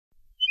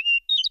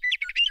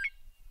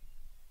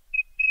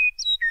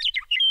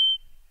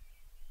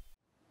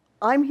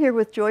I'm here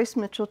with Joyce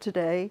Mitchell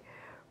today,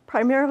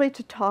 primarily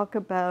to talk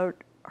about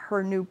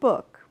her new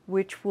book,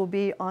 which will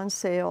be on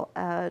sale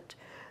at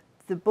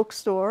the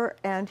bookstore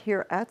and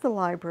here at the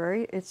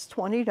library. It's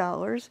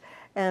 $20,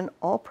 and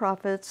all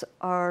profits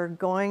are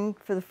going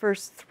for the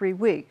first 3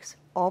 weeks.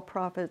 All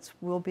profits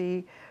will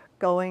be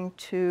going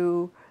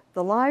to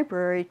the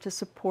library to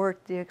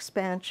support the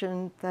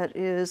expansion that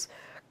is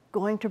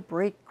going to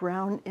break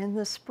ground in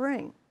the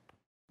spring.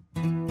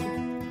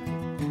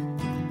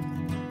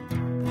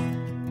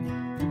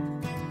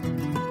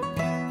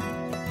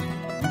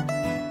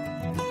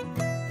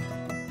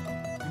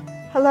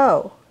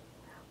 Hello,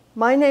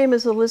 my name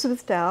is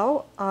Elizabeth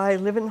Dow. I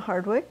live in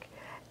Hardwick,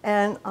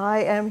 and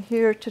I am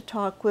here to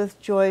talk with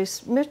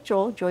Joyce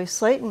Mitchell, Joyce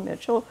Slayton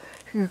Mitchell,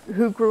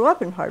 who grew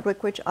up in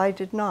Hardwick, which I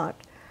did not.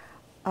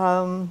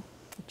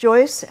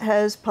 Joyce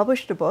has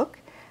published a book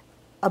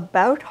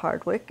about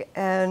Hardwick,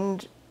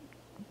 and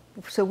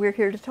so we're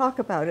here to talk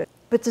about it.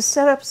 But to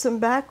set up some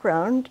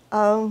background,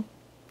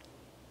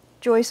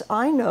 Joyce,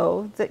 I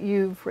know that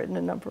you've written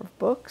a number of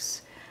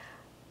books.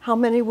 How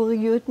many will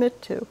you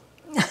admit to?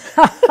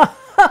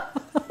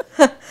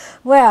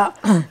 Well,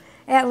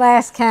 at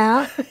last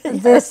count,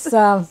 Yes. This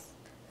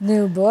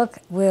new book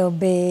will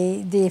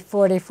be the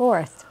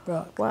 44th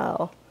book.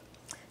 Wow.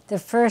 The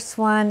first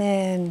one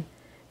in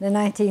the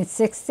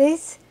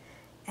 1960s,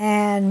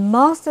 and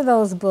most of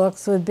those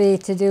books would be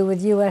to do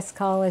with U.S.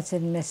 college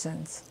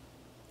admissions.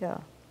 Yeah.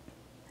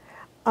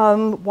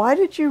 Why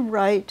did you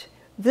write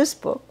this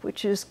book,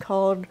 which is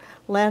called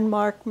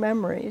Landmark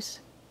Memories,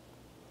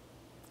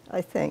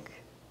 I think?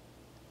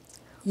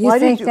 You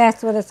think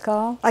that's what it's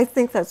called? I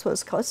think that's what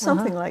it's called,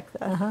 something like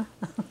that.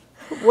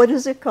 What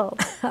is it called?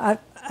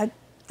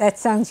 That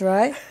sounds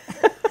right.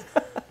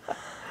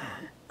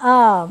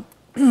 I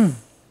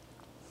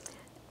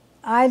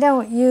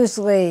don't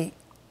usually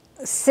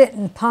sit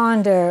and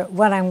ponder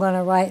what I'm going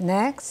to write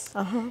next.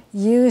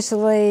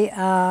 Usually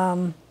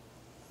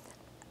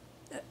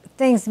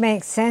things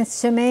make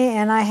sense to me,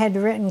 and I had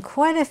written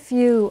quite a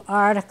few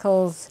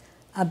articles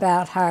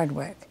about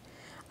Hardwick.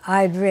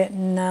 I'd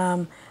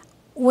written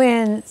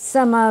when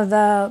some of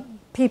the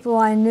people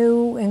I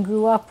knew and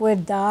grew up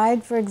with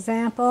died, for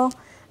example,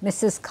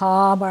 Mrs.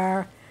 Cobb,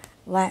 our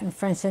Latin,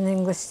 French, and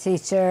English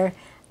teacher,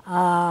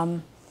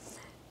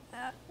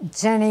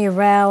 Jenny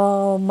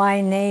Rowell,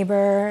 my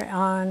neighbor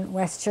on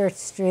West Church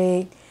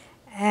Street.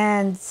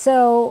 And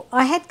so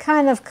I had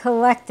kind of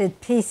collected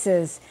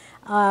pieces.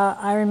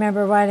 I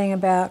remember writing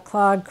about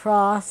Claude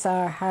Cross,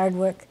 our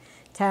Hardwick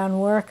town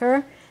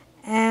worker,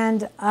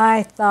 and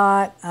I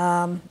thought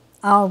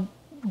I'll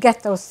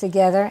get those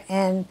together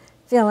and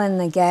fill in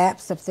the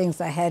gaps of things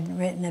I hadn't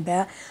written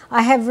about.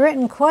 I have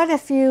written quite a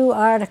few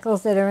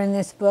articles that are in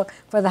this book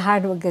for the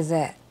Hardwick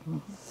Gazette.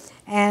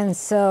 And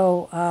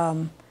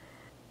so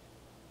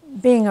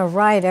being a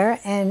writer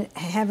and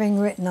having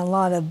written a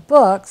lot of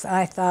books,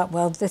 I thought,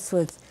 well, this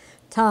was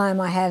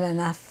time I had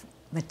enough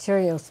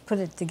materials to put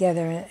it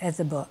together as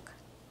a book.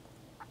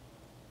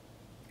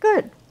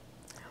 Good.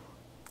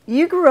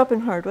 You grew up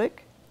in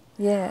Hardwick.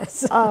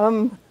 Yes.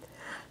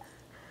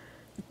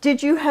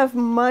 Did you have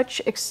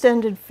much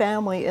extended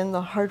family in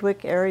the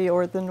Hardwick area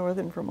or the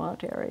northern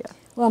Vermont area?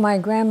 Well, my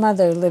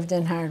grandmother lived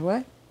in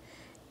Hardwick,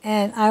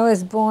 and I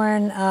was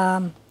born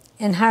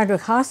in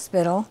Hardwick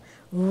Hospital,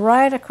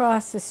 right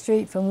across the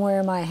street from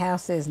where my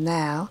house is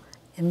now.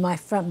 In my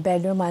front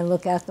bedroom, I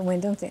look out the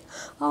window and think,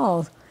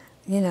 oh,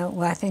 you know,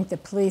 well, I think the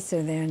police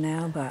are there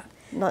now, but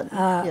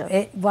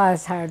it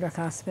was Hardwick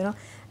Hospital.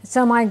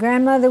 So my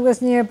grandmother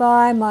was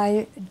nearby.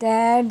 My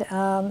dad,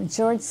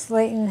 George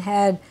Slayton,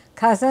 had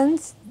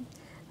cousins.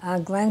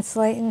 Glenn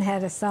Slayton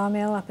had a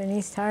sawmill up in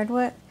East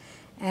Hardwick.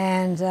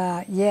 And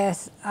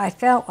yes, I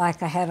felt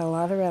like I had a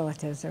lot of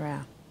relatives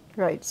around.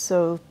 Right,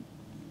 so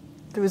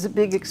there was a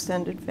big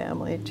extended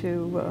family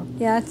too.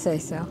 Yeah, I'd say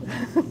so.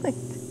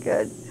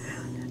 Good.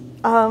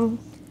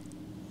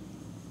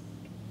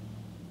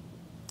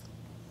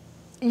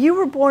 You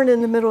were born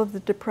in the middle of the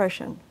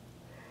Depression,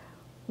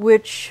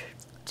 which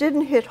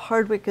didn't hit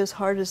Hardwick as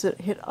hard as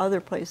it hit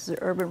other places,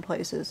 urban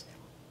places.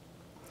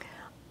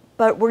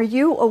 But were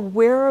you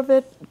aware of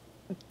it?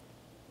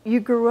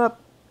 You grew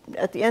up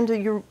at the end of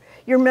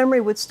your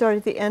memory would start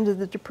at the end of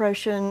the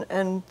Depression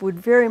and would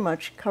very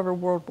much cover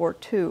World War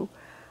II.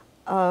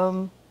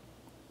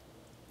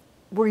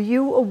 Were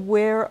you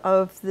aware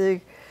of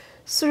the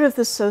sort of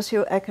the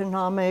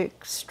socioeconomic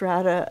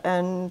strata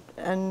and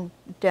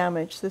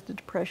damage that the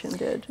Depression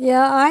did?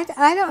 Yeah,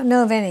 I don't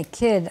know of any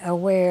kid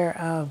aware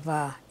of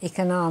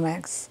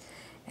economics,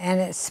 and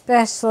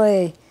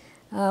especially,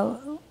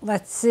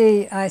 let's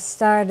see, I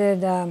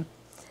started,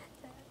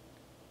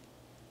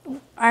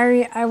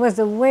 I was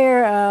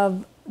aware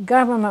of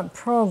government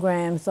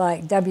programs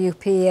like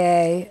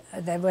WPA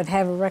that would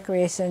have a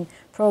recreation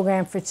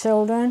program for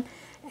children,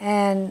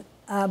 and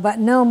but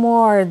no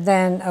more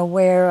than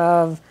aware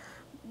of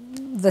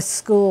the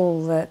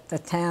school that the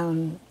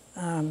town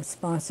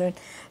sponsored.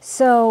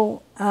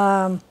 So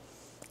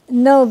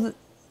no,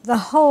 the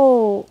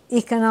whole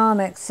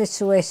economic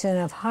situation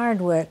of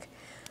Hardwick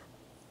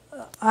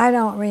I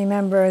don't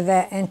remember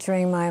that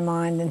entering my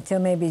mind until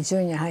maybe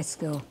junior high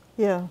school.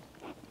 Yeah,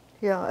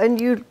 yeah, and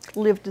you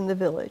lived in the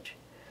village.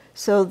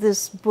 So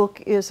this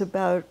book is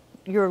about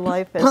your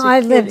life as a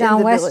I kid lived in on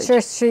the West village.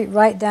 Church Street,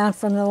 right down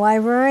from the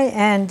library,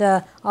 and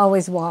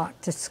always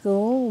walked to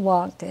school,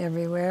 walked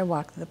everywhere,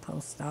 walked to the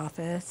post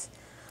office,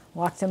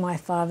 walked to my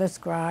father's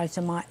garage,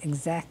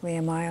 exactly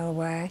a mile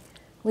away.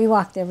 We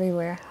walked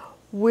everywhere.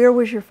 Where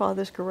was your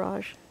father's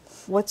garage?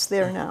 What's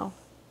there now?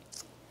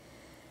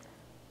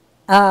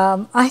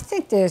 I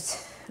think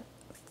there's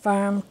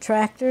farm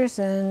tractors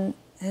and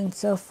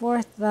so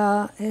forth.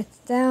 It's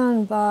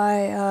down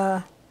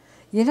by,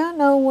 you don't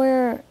know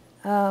where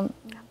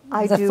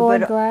the do,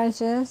 Ford but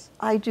garage is?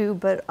 I do,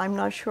 but I'm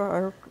not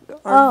sure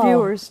our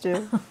viewers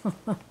do.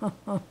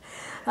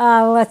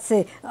 Let's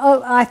see.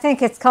 Oh, I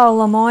think it's called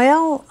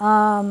Lamoille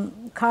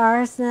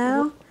Cars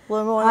now.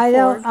 Lemoyne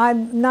Ford.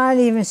 I'm not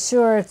even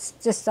sure. It's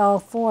just all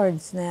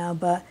Fords now,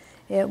 but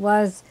it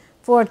was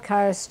Ford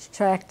cars,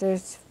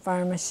 tractors,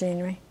 farm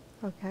machinery.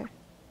 Okay.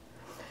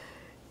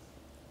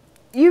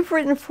 You've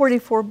written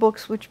 44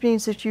 books, which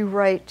means that you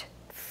write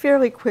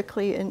fairly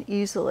quickly and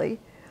easily.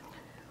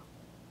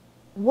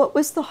 What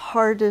was the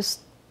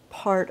hardest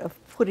part of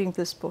putting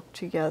this book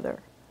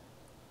together?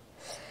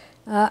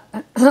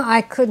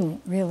 I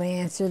couldn't really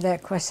answer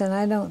that question.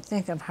 I don't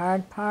think of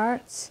hard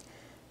parts.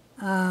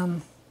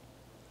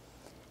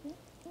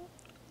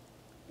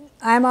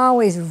 I'm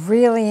always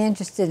really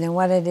interested in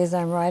what it is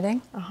I'm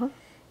writing.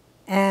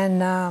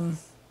 And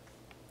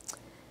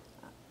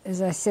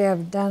as I say,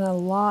 I've done a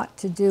lot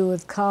to do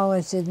with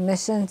college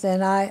admissions,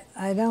 and I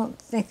don't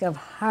think of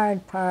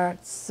hard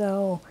parts,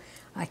 so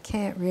I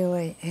can't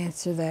really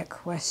answer that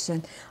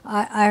question.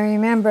 I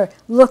remember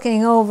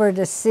looking over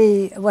to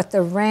see what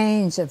the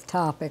range of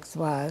topics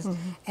was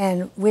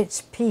and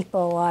which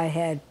people I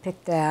had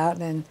picked out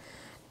and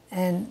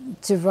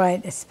to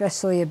write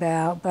especially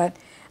about, but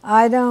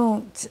I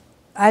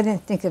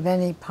didn't think of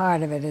any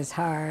part of it as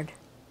hard.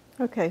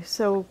 Okay,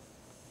 so...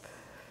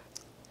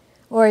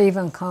 Or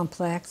even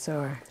complex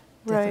or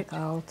Right.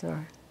 difficult.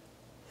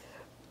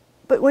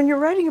 But when you're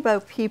writing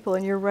about people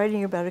and you're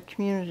writing about a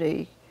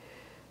community,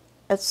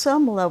 at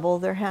some level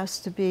there has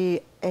to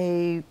be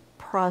a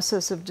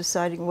process of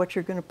deciding what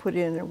you're going to put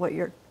in and what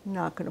you're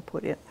not going to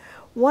put in.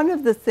 One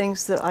of the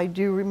things that I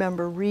do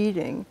remember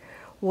reading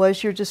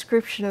was your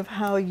description of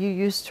how you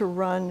used to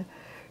run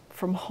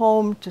from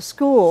home to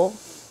school,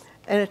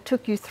 and it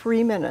took you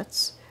 3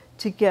 minutes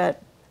to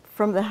get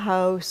from the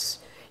house.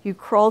 You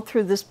crawled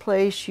through this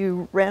place,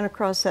 you ran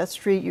across that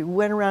street, you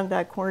went around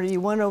that corner, you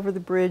went over the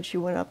bridge,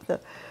 you went up the...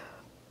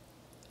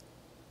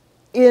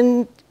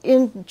 In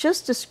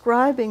just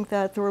describing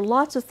that, there were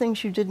lots of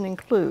things you didn't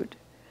include.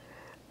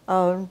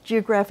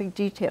 Geographic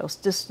details,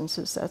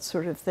 distances, that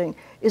sort of thing.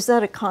 Is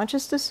that a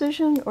conscious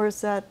decision, or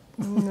is that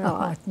not?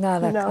 No, it's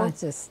not a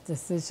conscious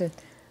decision.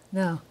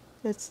 No.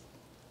 It's,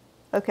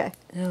 okay.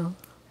 No.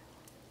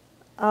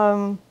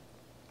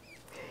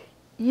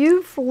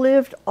 You've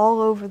lived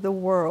all over the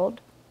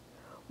world.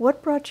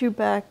 What brought you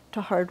back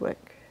to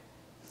Hardwick?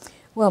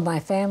 Well, my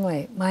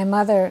family. My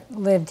mother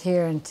lived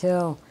here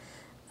until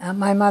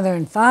my mother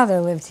and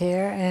father lived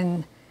here,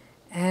 and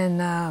in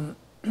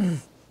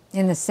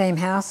the same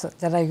house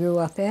that I grew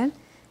up in,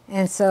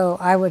 and so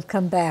I would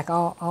come back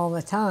all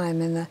the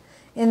time.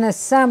 In the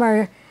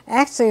summer,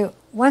 actually,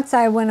 once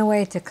I went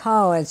away to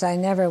college, I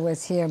never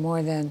was here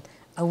more than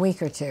a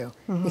week or two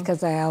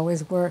because I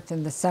always worked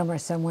in the summer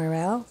somewhere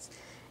else,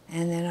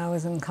 and then I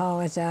was in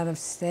college out of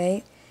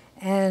state.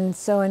 And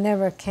so I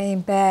never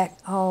came back,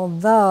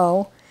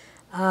 although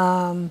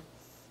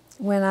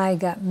when I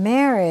got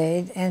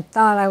married and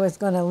thought I was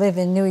going to live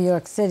in New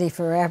York City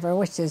forever,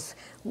 which is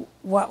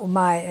what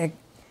my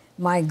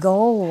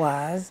goal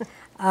was,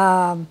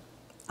 I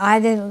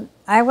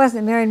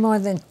wasn't married more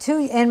than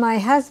 2, and my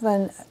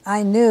husband,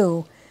 I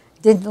knew,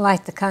 didn't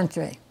like the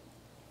country.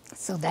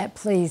 So that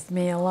pleased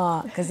me a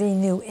lot because he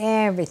knew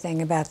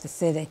everything about the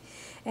city.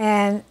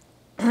 And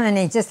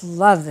he just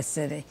loved the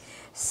city.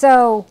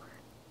 So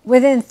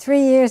within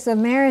 3 years of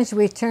marriage,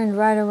 we turned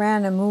right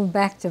around and moved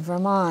back to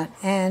Vermont.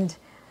 And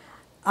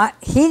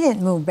he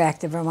didn't move back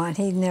to Vermont.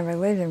 He'd never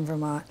lived in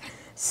Vermont.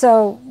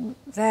 So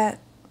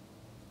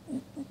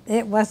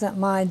it wasn't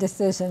my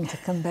decision to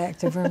come back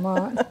to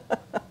Vermont.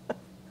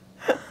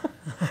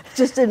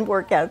 Just didn't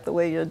work out the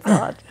way you had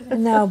thought.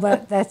 No,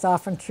 but that's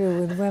often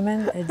true with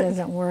women. It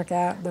doesn't work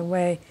out the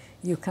way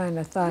you kind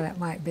of thought it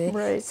might be.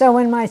 Right. So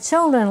when my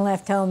children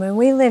left home, and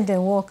we lived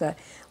in Wolcott,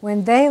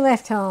 when they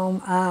left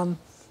home,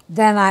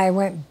 then I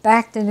went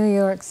back to New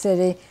York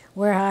City,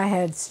 where I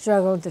had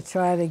struggled to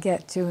try to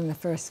get to in the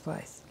first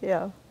place.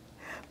 Yeah.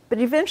 But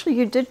eventually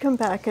you did come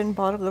back and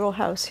bought a little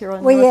house here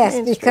on Well, North yes,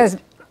 Main Street. because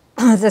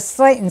the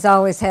Slaytons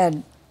always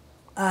had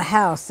a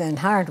house in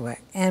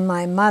Hardwick. And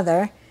my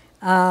mother,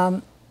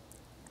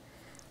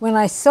 when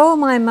I sold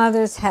my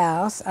mother's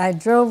house, I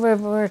drove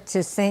over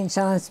to St.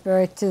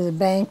 Johnsbury to the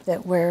bank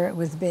where it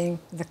was the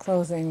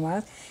closing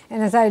was.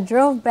 And as I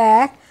drove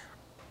back,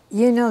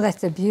 you know,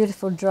 that's a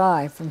beautiful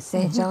drive from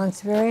St.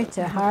 Johnsbury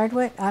to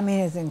Hardwick. I mean,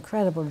 it's an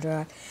incredible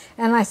drive.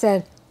 And I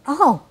said,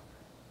 oh,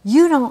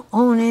 you don't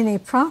own any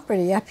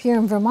property up here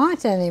in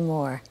Vermont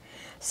anymore.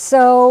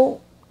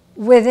 So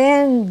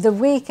within the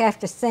week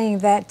after saying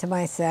that to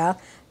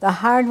myself, the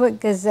Hardwick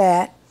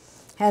Gazette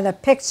had a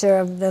picture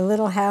of the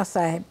little house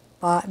I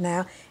bought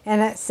now,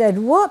 and it said,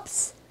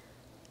 whoops,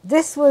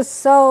 this was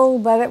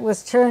sold, but it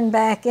was turned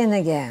back in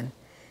again.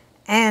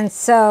 And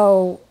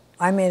so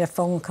I made a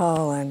phone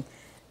call, and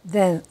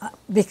then,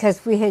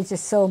 because we had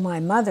just sold my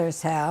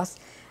mother's house,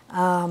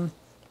 and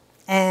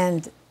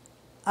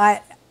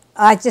I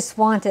just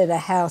wanted a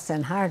house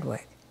in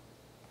Hardwick.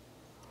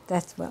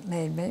 That's what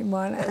made me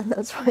want it. And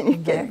that's why you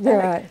came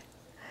back.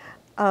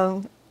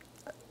 Right.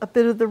 A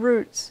bit of the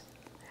roots.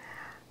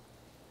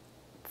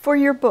 For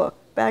your book,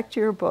 back to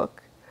your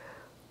book,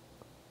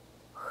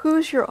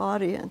 who's your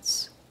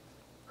audience?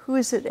 Who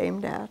is it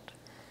aimed at?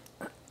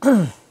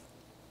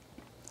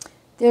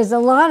 There's a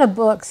lot of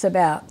books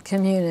about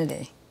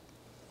community,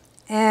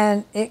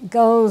 and it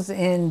goes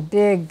in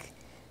big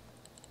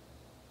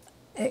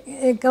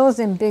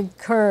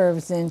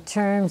curves in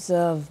terms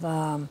of,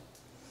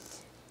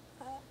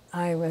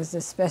 I was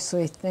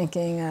especially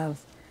thinking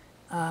of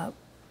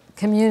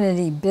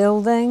community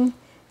building,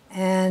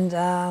 and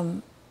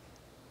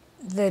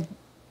the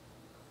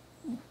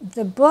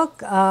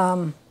book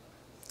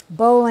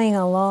Bowling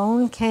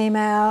Alone came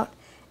out,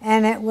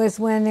 and it was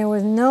when there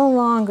was no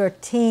longer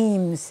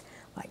teams,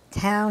 like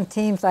town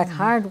teams, like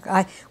Hardwick.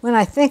 When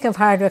I think of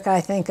Hardwick,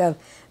 I think of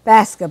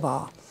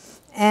basketball.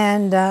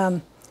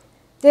 And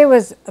there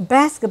was a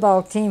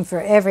basketball team for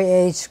every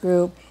age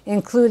group,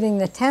 including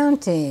the town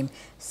team.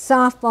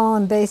 Softball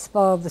and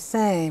baseball the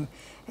same.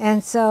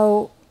 And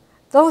so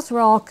those were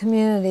all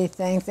community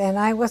things, and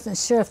I wasn't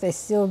sure if they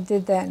still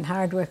did that in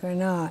Hardwick or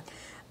not.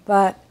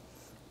 But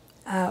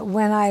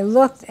when I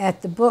looked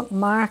at the book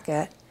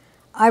market,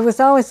 I was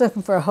always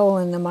looking for a hole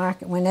in the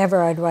market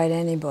whenever I'd write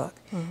any book.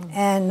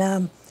 And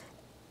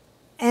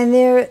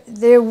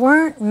there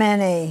weren't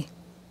many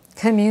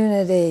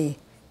community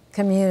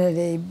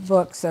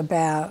books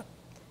about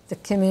the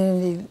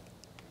community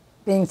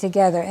being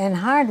together. And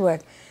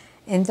Hardwick,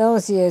 in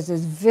those years,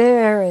 was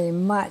very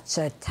much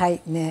a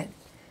tight-knit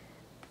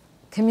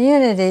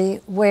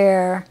community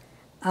where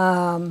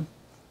the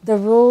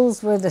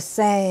rules were the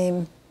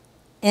same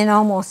in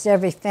almost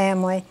every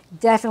family,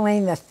 definitely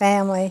in the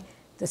family,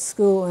 the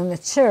school, and the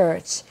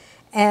church.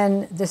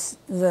 And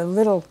the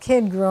little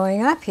kid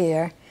growing up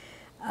here,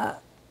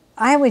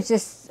 I would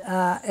just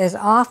as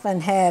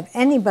often have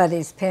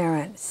anybody's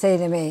parent say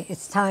to me,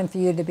 it's time for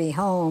you to be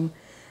home,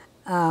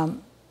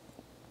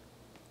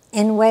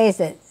 in ways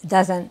that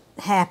doesn't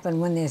happen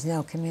when there's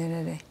no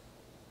community.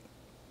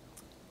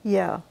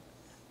 Yeah.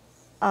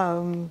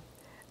 And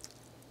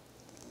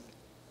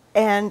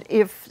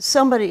if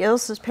somebody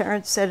else's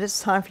parents said it's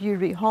time for you to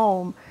be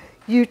home,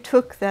 you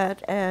took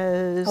that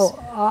as...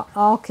 Oh,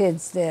 all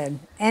kids did.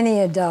 Any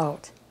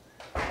adult.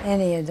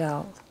 Any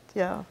adult.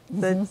 Yeah.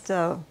 That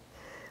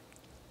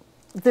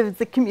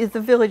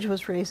the village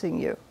was raising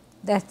you.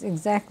 That's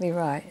exactly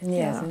right. And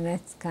yes, Yeah. and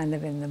that's kind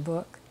of in the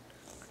book.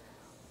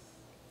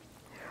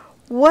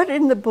 What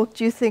in the book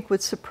do you think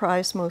would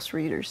surprise most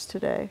readers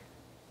today?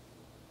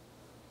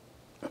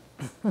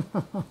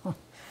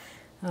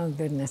 Oh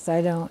goodness,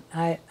 I don't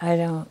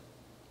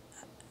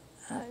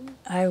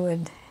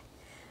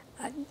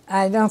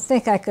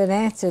think I could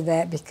answer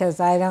that because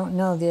I don't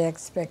know the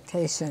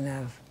expectation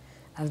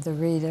of the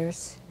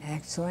readers,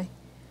 actually.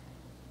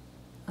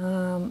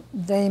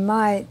 They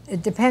might,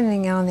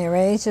 depending on their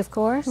age, of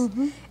course,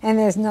 and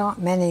there's not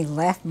many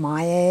left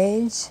my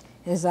age,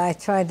 as I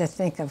tried to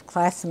think of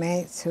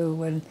classmates who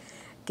would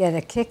get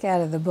a kick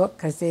out of the book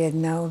because they'd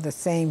know the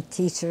same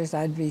teachers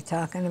I'd be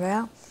talking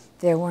about.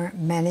 There weren't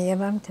many of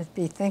them to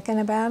be thinking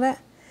about it.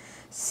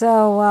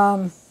 So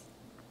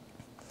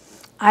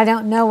I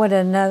don't know what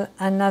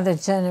another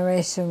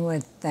generation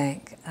would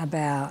think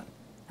about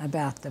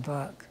the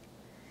book.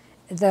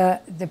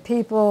 The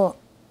people,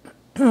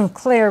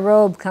 Claire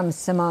Robe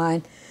comes to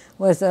mind,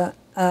 was a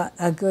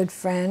good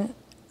friend,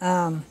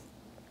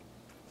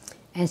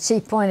 and she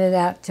pointed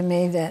out to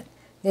me that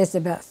there's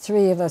about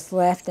 3 of us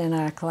left in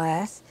our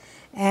class,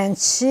 and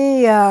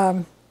she,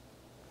 I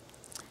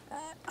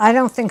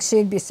don't think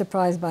she'd be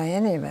surprised by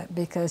any of it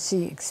because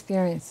she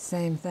experienced the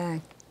same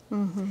thing.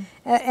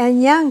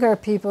 And younger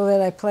people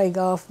that I play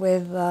golf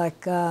with,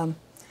 like John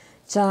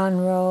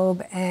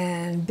Robe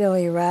and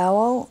Billy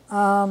Rowell,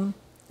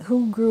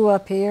 who grew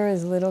up here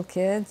as little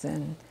kids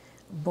and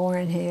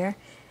born here,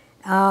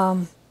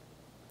 I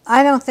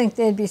don't think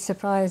they'd be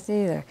surprised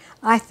either.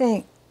 I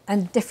think a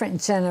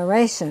different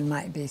generation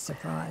might be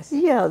surprised.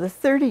 Yeah, the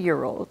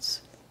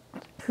 30-year-olds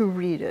who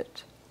read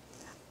it.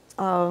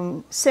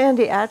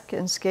 Sandy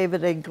Atkins gave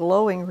it a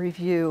glowing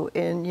review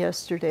in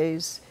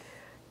yesterday's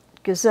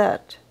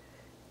Gazette.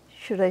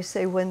 Should I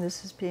say when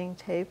this is being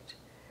taped?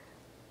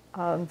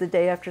 The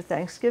day after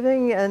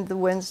Thanksgiving, and the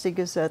Wednesday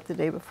Gazette the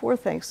day before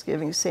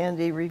Thanksgiving.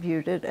 Sandy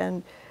reviewed it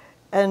and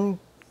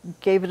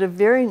gave it a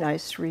very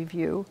nice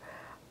review.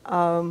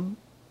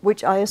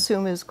 which I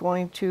assume is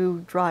going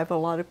to drive a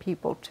lot of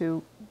people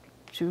to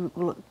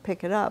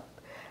pick it up.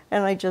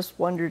 And I just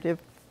wondered if,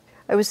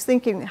 I was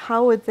thinking,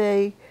 how would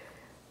they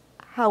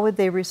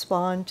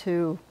respond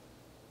to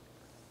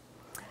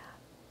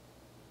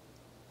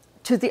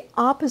the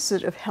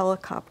opposite of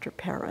helicopter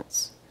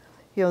parents?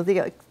 You know,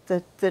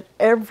 that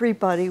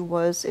everybody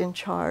was in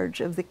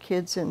charge of the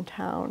kids in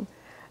town,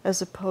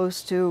 as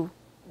opposed to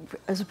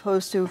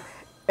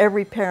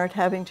every parent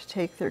having to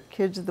take their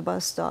kid to the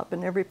bus stop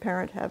and every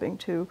parent having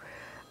to,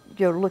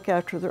 look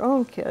after their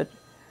own kid.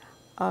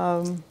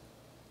 I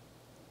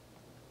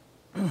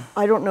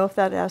don't know if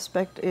that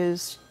aspect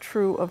is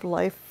true of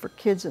life for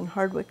kids in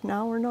Hardwick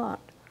now or not.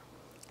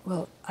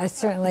 Well, I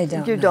certainly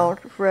don't You know. don't,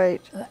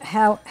 right.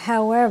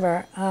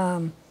 However,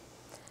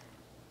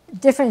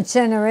 different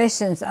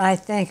generations, I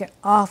think,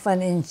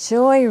 often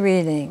enjoy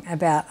reading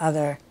about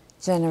other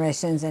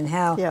generations and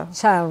how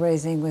child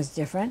raising was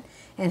different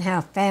and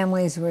how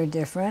families were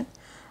different.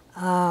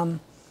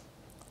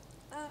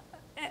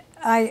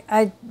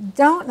 I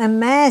don't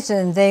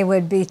imagine they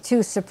would be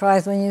too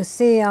surprised when you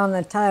see on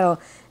the title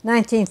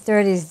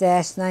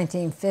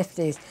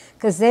 1930s-1950s,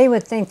 because they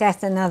would think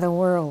that's another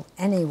world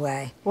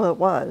anyway. Well, it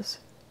was.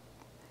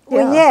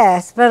 Well,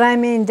 yes, but I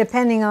mean,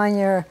 depending on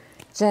your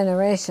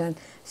generation.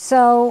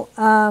 So,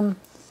 and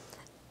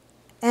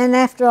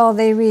after all,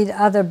 they read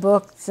other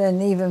books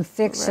and even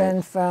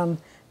fiction from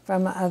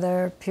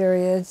other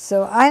periods.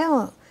 So I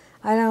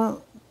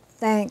don't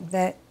think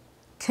that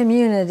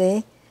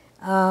community,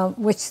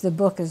 which the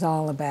book is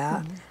all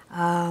about,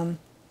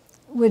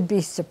 would be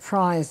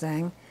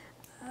surprising.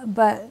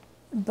 But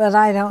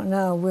I don't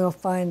know. We'll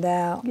find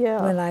out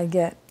when I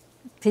get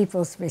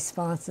people's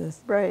responses.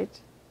 Right,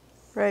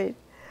 right.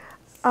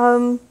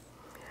 How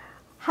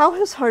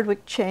has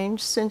Hardwick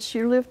changed since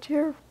you lived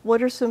here?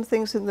 What are some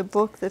things in the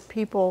book that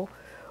people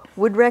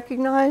would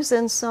recognize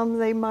and some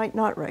they might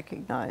not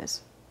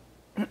recognize?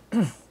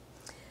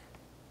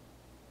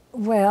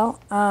 Well,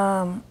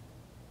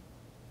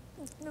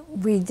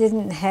 we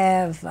didn't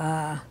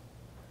have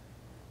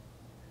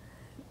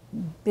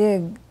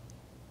big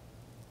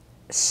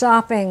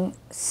shopping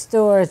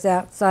stores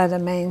outside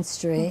of Main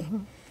Street.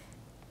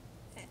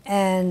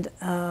 And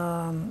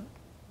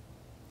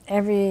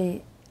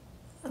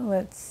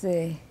let's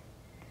see,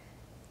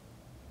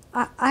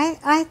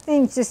 I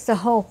think just the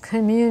whole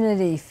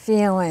community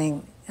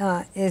feeling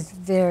is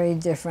very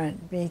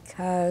different,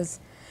 because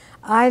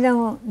I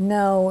don't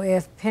know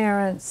if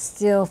parents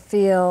still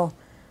feel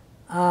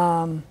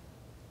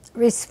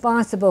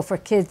responsible for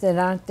kids that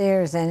aren't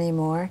theirs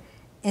anymore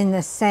in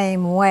the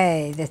same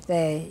way that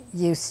they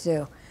used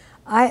to.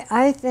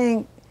 I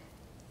think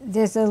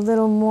there's a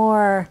little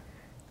more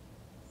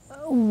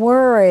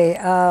worry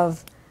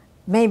of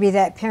maybe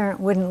that parent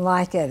wouldn't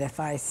like it if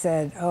I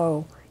said,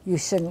 oh, you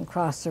shouldn't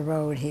cross the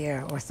road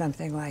here, or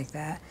something like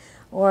that.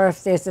 Or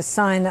if there's a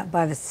sign up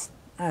by the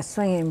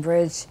swinging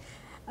bridge,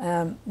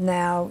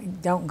 now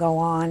don't go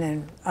on.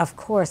 And of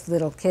course,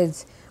 little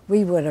kids,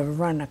 we would have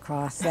run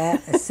across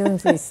that as soon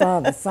as we saw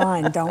the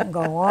sign, don't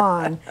go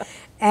on.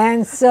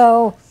 And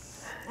so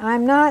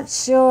I'm not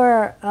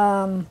sure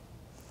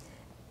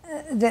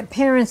that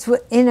parents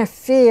would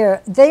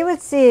interfere. They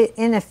would see it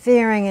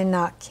interfering and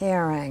not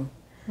caring.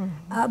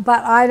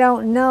 But I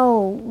don't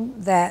know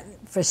that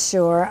for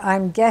sure.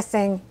 I'm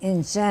guessing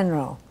in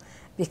general,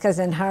 because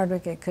in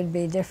Hardwick it could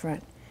be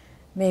different.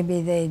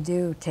 Maybe they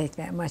do take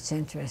that much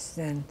interest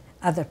in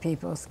other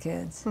people's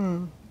kids.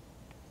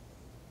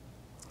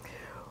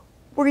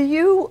 Were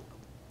you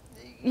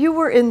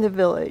were in the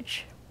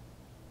village,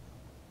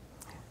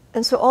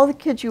 and so all the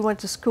kids you went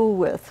to school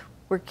with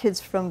were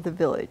kids from the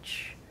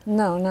village?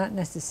 No, not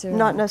necessarily.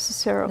 Not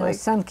necessarily. No,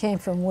 some came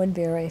from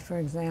Woodbury, for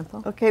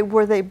example. Okay,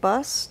 were they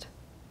bused?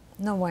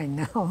 No, I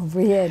know.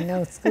 We had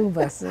no school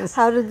buses.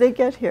 How did they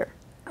get here?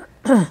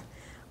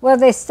 Well,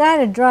 they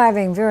started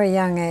driving very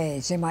young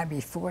age. They might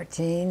be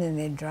 14, and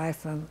they'd drive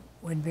from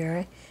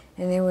Woodbury.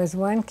 And there was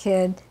one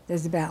kid that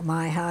was about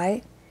my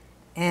height,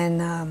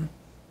 and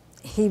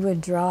he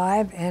would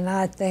drive, and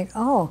I'd think,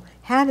 oh,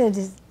 how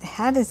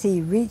does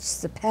he reach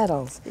the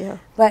pedals? Yeah.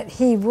 But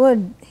he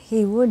would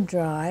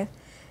drive,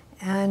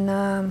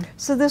 and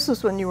so this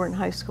was when you were in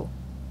high school?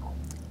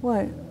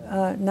 well,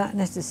 not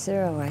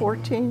necessarily.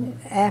 14?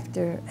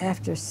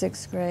 After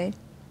sixth grade.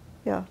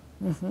 Yeah.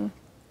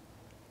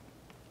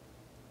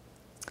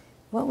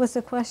 What was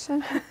the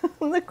question?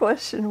 The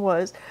question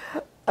was,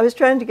 I was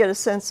trying to get a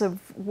sense of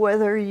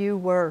whether you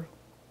were,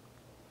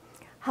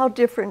 how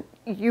different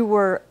you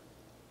were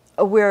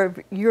aware of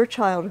your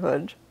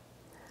childhood,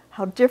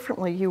 how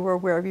differently you were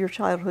aware of your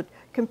childhood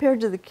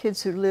compared to the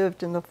kids who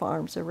lived in the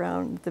farms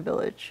around the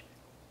village,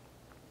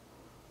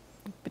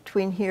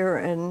 between here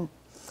and...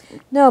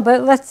 No,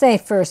 but let's say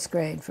first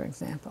grade, for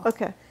example.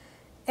 Okay.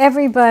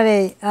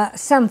 Everybody, a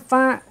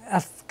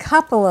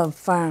couple of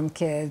farm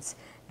kids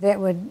that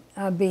would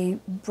be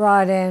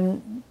brought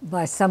in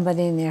by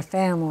somebody in their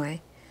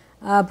family,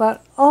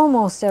 but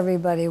almost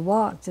everybody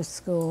walked to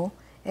school,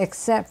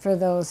 except for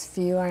those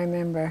few I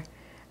remember.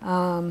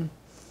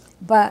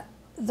 But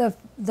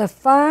the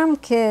farm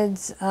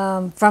kids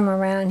from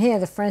around here,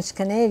 the French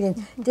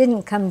Canadians,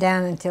 didn't come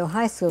down until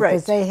high school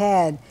because they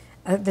had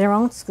their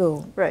own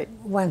school,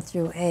 1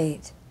 through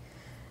 8.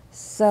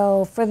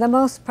 So for the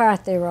most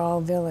part, they were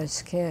all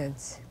village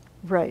kids.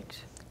 Right.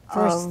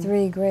 First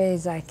 3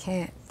 grades, I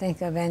can't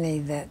think of any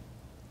that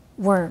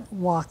weren't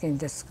walking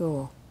to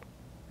school.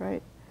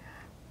 Right.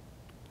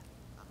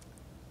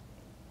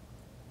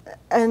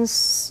 And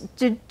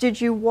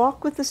did you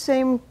walk with the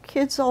same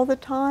kids all the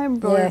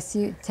time? Or? Yes,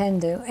 you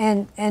tend to,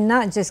 and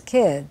not just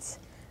kids.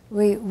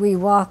 We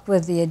walked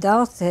with the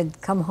adults that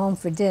had come home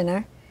for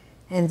dinner,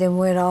 and then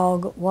we'd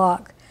all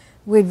walk.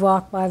 We'd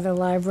walk by the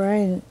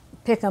library and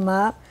pick them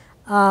up.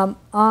 On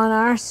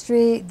our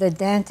street, the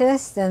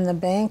dentist and the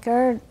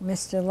banker,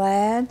 Mr.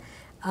 Ladd,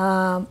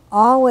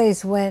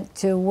 always went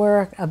to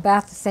work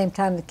about the same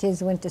time the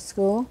kids went to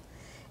school,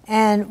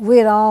 and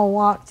we'd all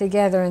walk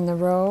together in the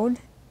road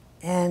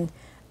and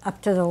up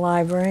to the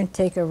library and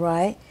take a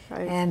right.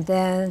 And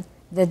then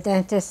the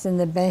dentist and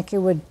the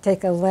banker would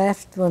take a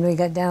left when we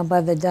got down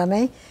by the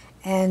dummy,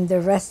 and the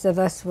rest of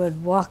us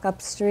would walk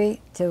up street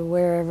to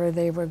wherever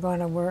they were going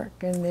to work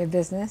in their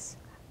business.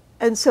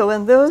 And so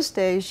in those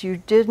days,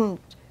 you didn't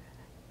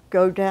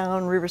go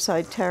down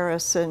Riverside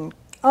Terrace and...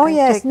 Oh,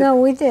 yes, no,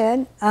 we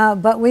did,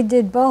 but we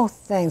did both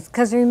things.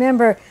 Because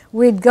remember,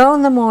 we'd go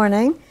in the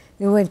morning,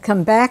 we would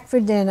come back for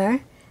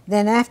dinner,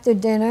 then after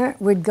dinner,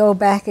 we'd go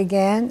back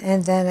again,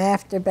 and then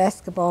after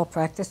basketball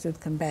practice,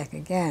 we'd come back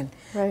again.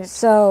 Right.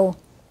 So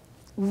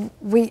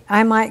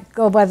I might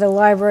go by the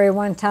library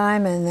one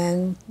time, and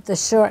then the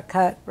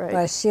shortcut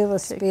by Sheila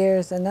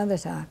Spears another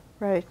time.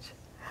 Right.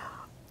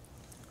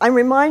 I'm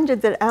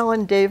reminded that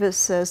Alan Davis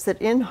says that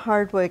in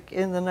Hardwick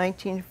in the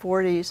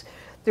 1940s,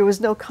 there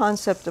was no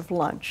concept of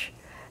lunch.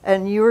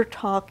 And you're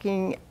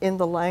talking in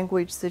the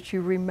language that you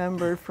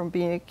remembered from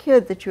being a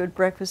kid, that you had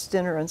breakfast,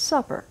 dinner, and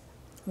supper.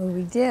 Well,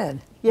 we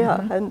did.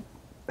 Yeah,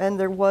 and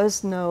there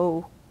was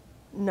no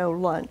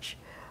lunch.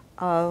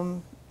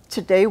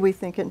 Today we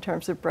think in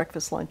terms of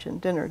breakfast, lunch, and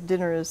dinner.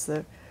 Dinner is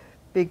the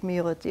big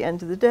meal at the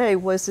end of the day.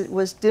 Was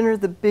dinner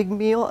the big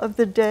meal of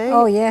the day?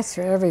 Oh, yes,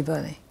 for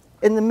everybody.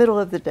 In the middle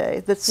of the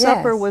day. The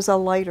supper was a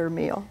lighter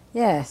meal.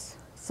 Yes,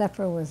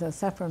 supper was a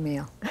supper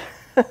meal.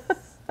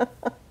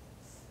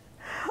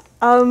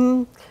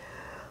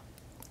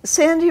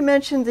 Sandy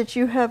mentioned that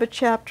you have a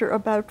chapter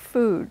about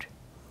food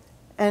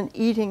and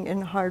eating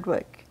in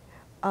Hardwick.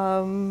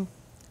 What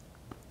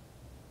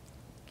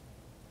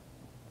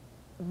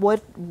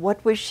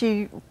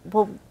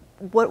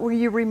were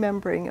you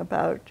remembering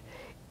about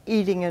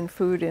eating and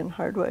food in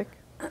Hardwick?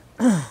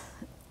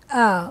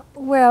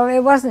 Well, it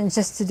wasn't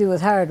just to do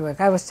with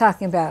Hardwick. I was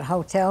talking about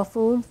hotel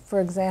food,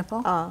 for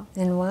example,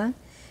 in one,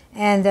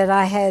 and that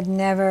I had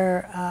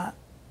never,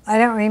 I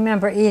don't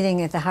remember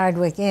eating at the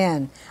Hardwick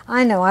Inn.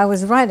 I know, I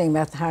was writing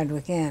about the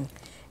Hardwick Inn.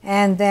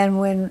 And then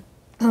when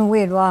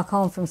we'd walk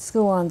home from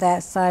school on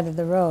that side of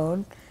the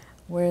road,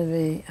 where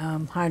the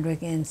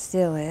Hardwick Inn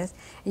still is,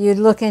 you'd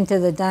look into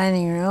the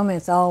dining room,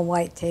 it's all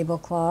white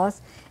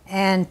tablecloths,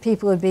 and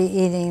people would be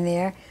eating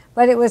there.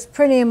 But it was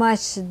pretty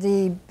much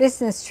the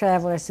business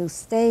travelers who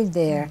stayed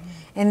there,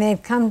 and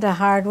they'd come to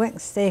Hardwick,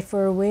 stay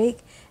for a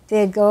week.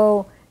 They'd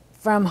go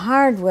from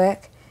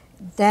Hardwick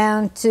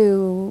down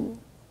to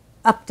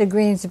up to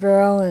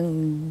Greensboro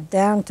and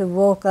down to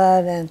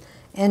Wolcott and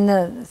in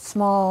the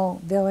small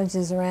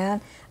villages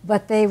around,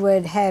 but they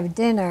would have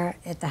dinner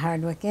at the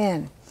Hardwick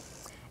Inn.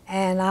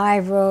 And I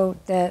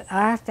wrote that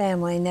our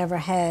family never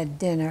had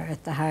dinner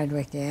at the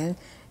Hardwick Inn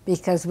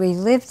because we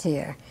lived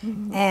here.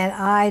 And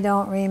I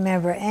don't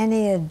remember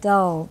any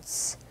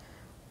adults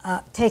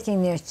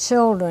taking their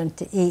children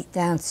to eat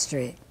down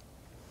street.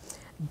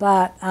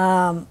 But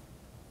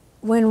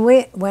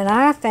when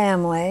our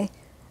family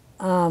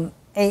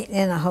ate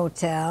in a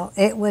hotel,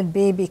 it would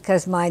be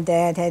because my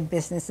dad had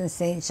business in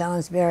St.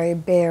 Johnsbury,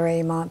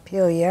 Barry,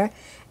 Montpelier,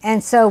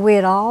 and so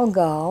we'd all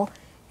go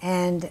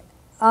and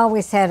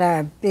always had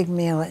our big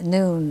meal at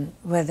noon,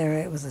 whether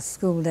it was a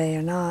school day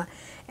or not,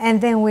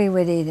 and then we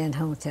would eat in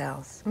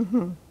hotels.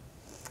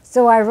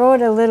 So I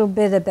wrote a little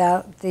bit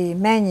about the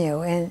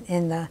menu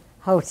in the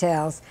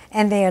hotels,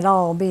 and they'd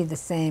all be the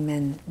same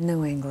in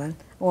New England,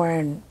 or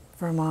in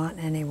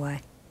Vermont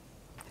anyway.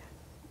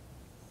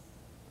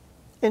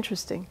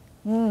 Interesting.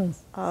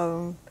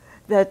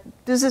 That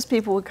business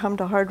people would come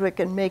to Hardwick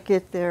and make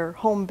it their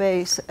home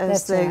base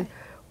as they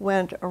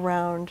went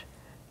around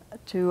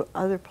to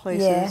other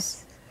places.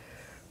 Yes.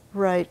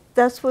 Right.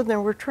 That's when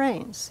there were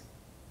trains.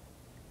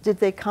 Did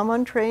they come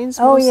on trains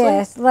Oh, mostly?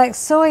 yes. Like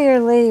Sawyer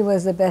Lee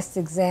was the best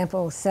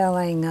example of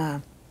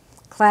selling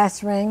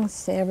class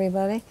rings to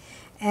everybody.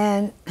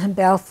 And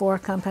Balfour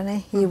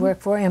Company, he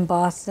worked for in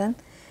Boston.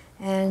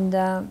 And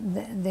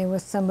there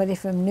was somebody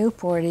from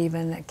Newport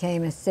even that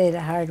came and stayed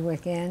at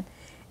Hardwick Inn.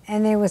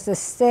 And there was a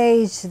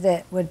stage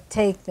that would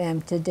take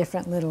them to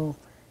different little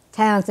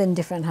towns and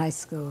different high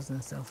schools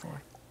and so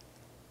forth.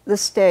 The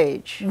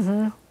stage.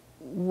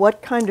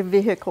 What kind of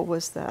vehicle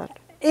was that?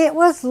 It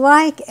was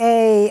like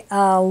a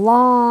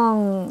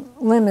long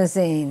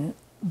limousine,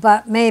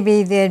 but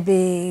maybe there'd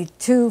be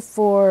 2,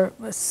 4,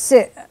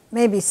 6,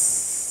 maybe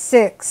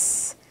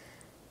six,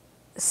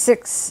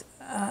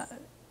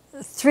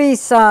 3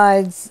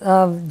 sides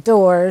of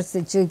doors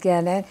that you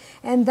get in.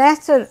 And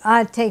that's what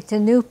I'd take to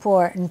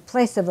Newport. In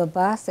place of a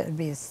bus, it would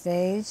be a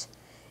stage.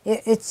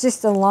 It's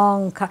just a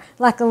long car,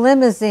 like a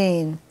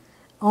limousine,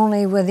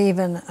 only with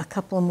even a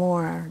couple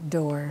more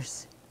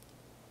doors.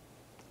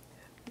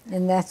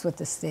 And that's what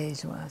the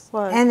stage was.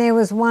 What? And there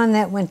was one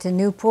that went to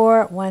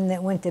Newport, one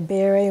that went to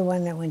Barre,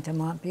 one that went to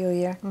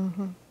Montpelier.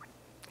 Mm-hmm.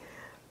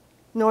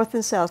 North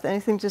and south,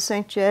 anything to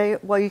St. J?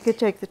 Well, you could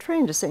take the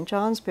train to St.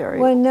 Johnsbury.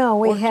 Well, no,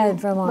 we or had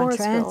to Vermont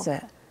Morrisville.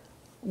 Transit.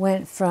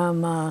 Went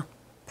from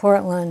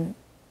Portland,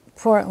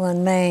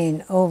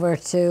 Maine, over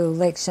to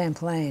Lake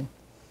Champlain.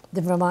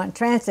 The Vermont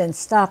Transit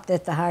stopped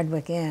at the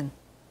Hardwick Inn.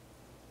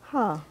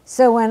 Huh.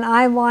 So when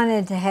I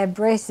wanted to have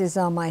braces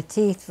on my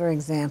teeth, for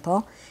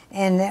example,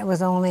 and it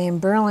was only in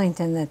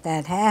Burlington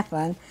that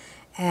happened,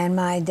 and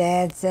my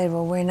dad said,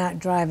 well, we're not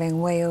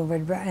driving way over,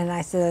 and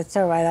I said, that's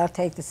all right, I'll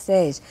take the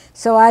stage.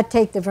 So I'd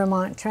take the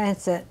Vermont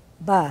Transit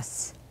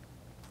bus.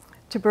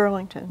 To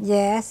Burlington.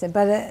 Yes,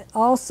 but it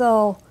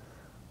also,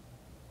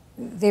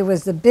 there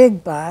was the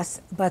big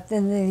bus, but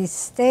then these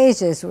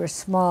stages were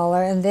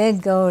smaller, and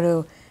they'd go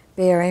to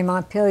Barre,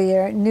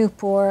 Montpelier,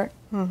 Newport,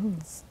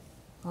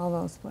 all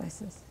those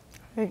places.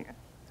 Right.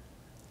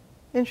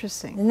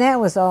 Interesting. And that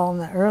was all in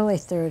the early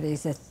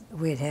 30s that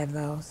we'd have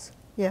those.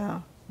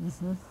 Yeah.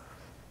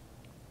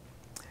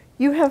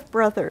 You have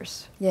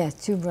brothers. Yeah,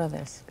 2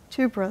 brothers.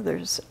 2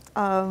 brothers.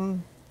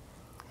 One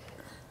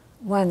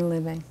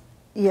living.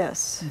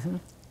 Yes.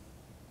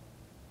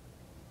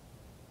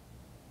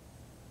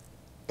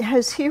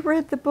 Has he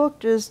read the book?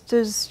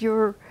 Does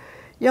your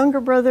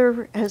younger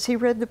brother, has he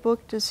read the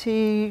book? Does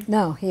he?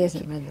 No, he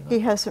hasn't read the book. He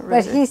hasn't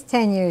read it. But he's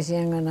 10 years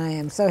younger than I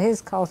am, so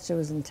his culture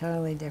was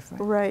entirely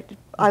different. Right.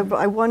 I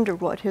wonder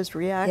what his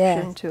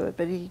reaction to it,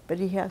 but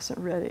he hasn't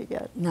read it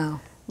yet. No.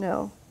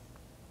 No.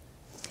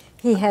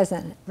 He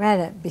hasn't read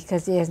it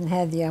because he hasn't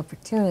had the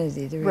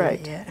opportunity to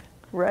read it yet.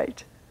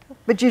 Right.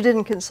 But you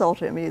didn't consult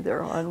him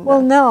either on.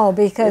 Well, no,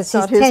 because it's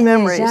he's not his 10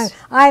 memories. years young.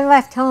 I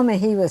left home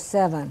and he was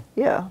 7.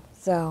 Yeah.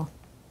 So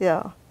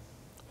Yeah.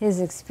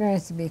 his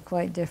experience would be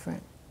quite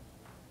different.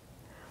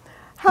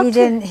 How He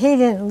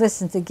didn't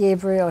listen to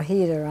Gabriel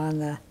Heater on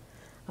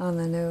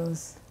the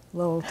news,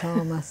 Lowell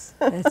Thomas,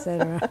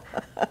 etc.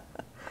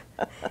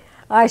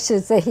 I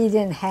should say he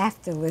didn't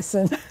have to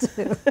listen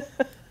to.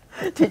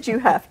 Did you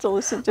have to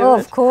listen to it? Oh,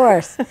 of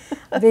course,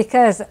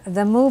 because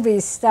the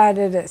movies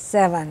started at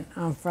 7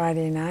 on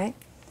Friday night,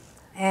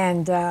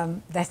 and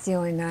that's the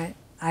only night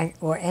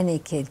or any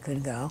kid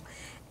could go,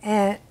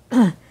 and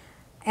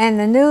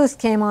the news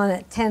came on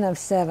at 10 of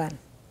 7,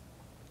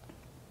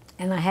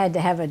 and I had to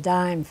have a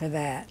dime for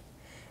that,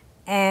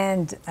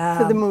 and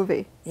for the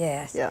movie.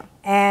 yes, Yeah.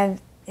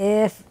 and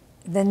if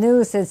the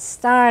news had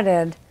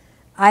started,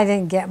 I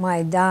didn't get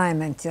my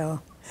dime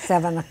until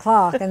 7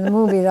 o'clock, and the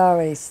movie had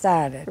already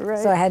started. Right.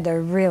 So I had to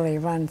really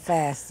run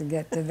fast to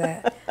get to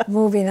that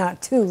movie,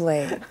 not too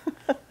late.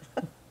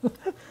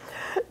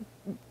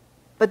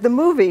 But the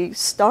movie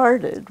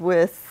started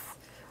with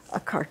a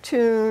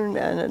cartoon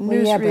and a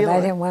newsreel. Yeah, but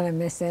I didn't want to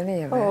miss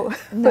any of it. Oh,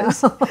 No.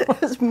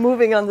 it was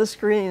moving on the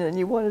screen, and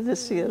you wanted to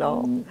see it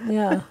all.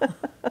 Yeah.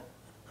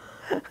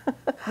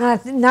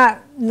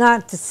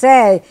 Not to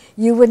say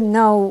you wouldn't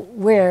know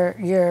where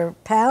your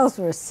pals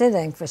were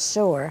sitting for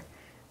sure,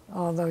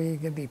 although you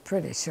could be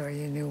pretty sure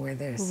you knew where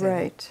they're sitting.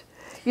 Right.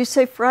 You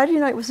say Friday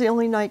night was the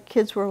only night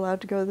kids were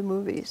allowed to go to the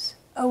movies.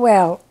 Oh,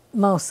 well,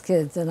 most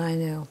kids that I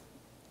knew.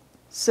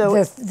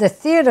 So The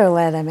theater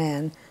let them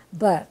in,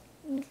 but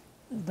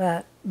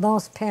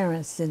most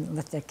parents didn't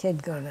let their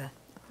kid go to.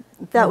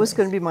 that was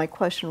going to be my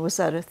question. Was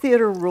that a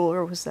theater rule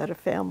or was that a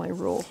family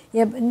rule?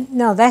 Yeah, but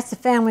no, that's the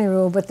family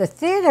rule. But the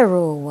theater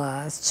rule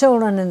was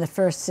children in the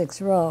first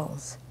 6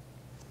 rows.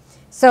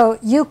 So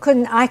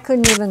I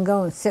couldn't even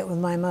go and sit with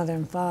my mother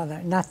and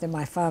father. Not that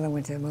my father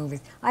went to the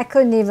movies. I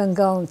couldn't even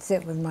go and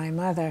sit with my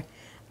mother.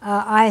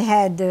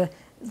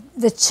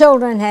 The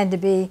children had to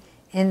be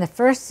in the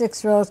first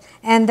 6 rows,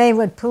 and they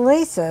would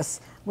police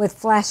us with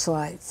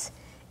flashlights.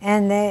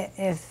 And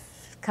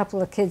if a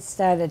couple of kids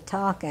started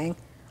talking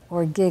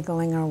or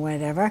giggling or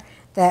whatever,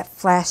 that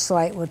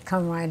flashlight would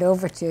come right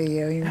over to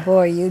you. And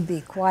boy, you'd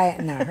be quiet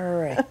in a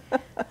hurry.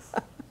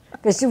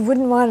 Because you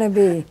wouldn't want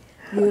to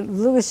you'd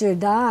lose your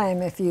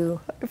dime if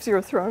you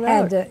were thrown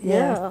had out.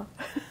 to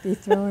be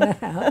thrown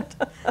out.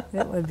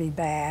 That would be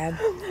bad.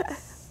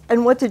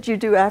 And what did you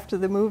do after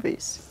the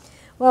movies?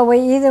 Well, we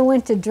either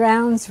went to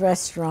Drown's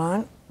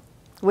restaurant.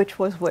 Which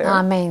was where?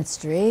 On Main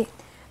Street,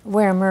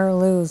 where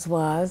Merlou's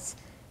was.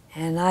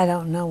 And I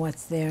don't know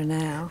what's there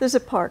now. There's a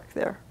park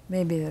there.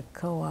 Maybe the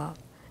co-op.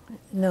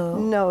 No.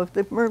 No,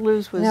 the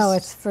Merlou's was... No,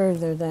 it's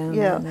further down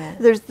than that.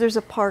 There's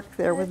a park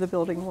there where the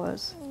building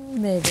was.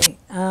 Maybe.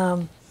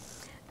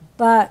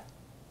 But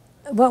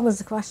what was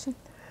the question?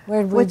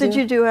 What did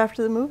you do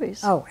after the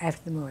movies? Oh,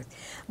 after the movies.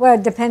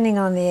 Well, depending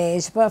on the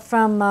age. But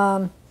from,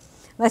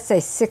 let's say,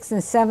 6th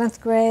and 7th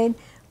grade,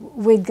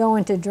 we'd go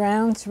into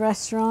Drown's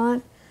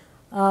restaurant,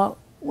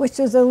 which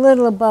was a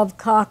little above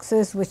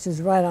Cox's, which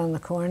is right on the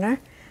corner,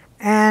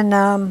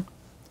 and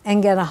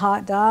get a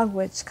hot dog,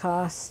 which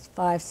cost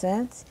 5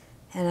 cents.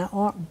 And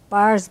a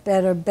Bar's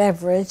Better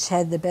Beverage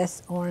had the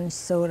best orange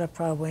soda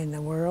probably in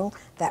the world.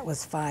 That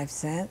was 5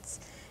 cents.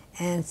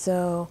 And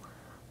so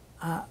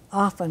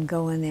often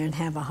go in there and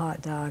have a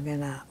hot dog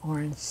and an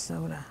orange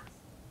soda.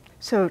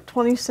 So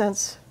 20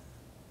 cents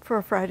for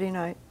a Friday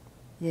night.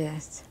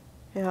 Yes.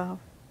 Yeah.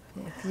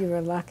 If you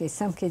were lucky.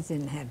 Some kids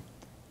didn't have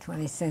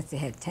 20 cents, they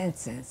had 10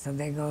 cents, so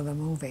they go to the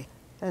movie.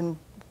 And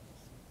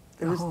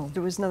home.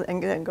 There was nothing,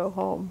 and then go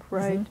home,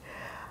 right? Mm-hmm.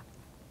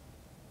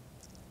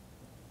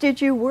 Did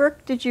you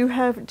work? Did you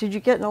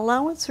get an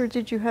allowance, or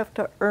did you have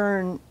to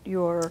earn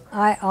your?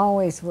 I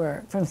always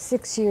worked. From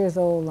 6 years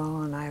old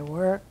on, I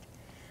worked,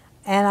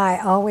 and I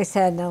always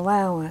had an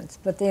allowance.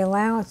 But the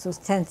allowance was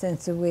 10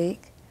 cents a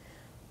week.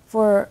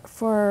 For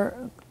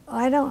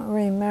I don't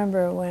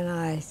remember when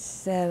I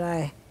said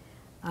I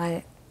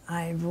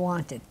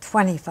wanted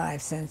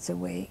 25 cents a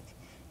week,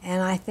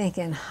 and I think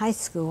in high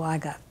school I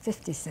got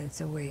 50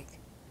 cents a week.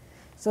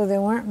 So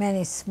there weren't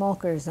many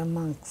smokers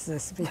amongst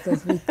us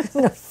because we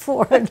couldn't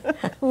afford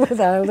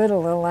with our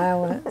little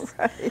allowance.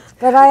 Right.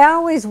 But I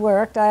always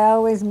worked. I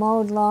always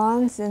mowed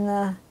lawns in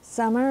the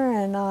summer,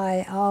 and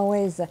I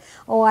always,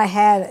 I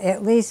had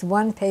at least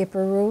one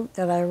paper route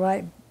that I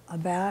write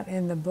about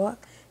in the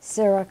book.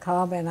 Sarah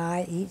Cobb and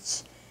I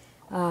each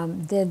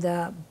did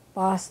the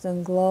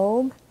Boston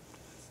Globe,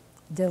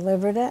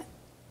 delivered it,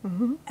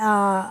 Mm-hmm.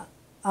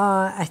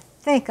 I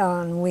think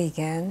on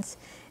weekends,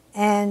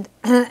 and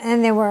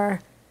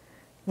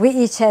we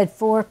each had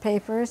 4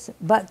 papers,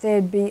 but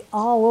they'd be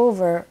all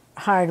over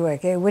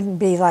Hardwick. It wouldn't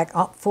be like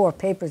 4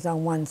 papers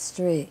on one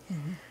street.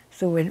 Mm-hmm.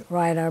 So we'd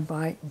ride our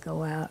bike and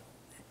go out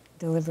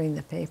delivering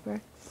the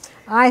paper.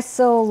 I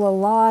sold a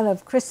lot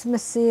of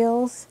Christmas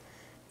seals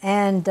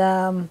and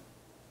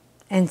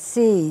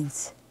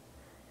seeds.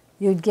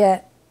 You'd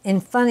get,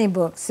 in funny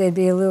books, there'd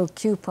be a little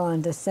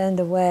coupon to send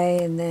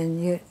away, and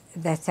then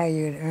that's how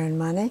you'd earn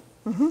money,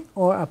 mm-hmm.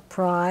 or a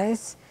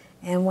prize.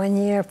 And one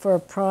year for a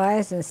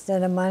prize,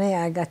 instead of money,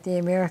 I got the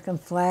American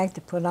flag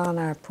to put on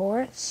our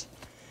porch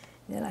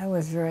that I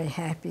was very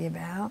happy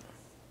about.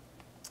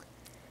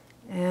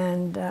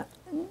 And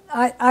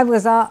I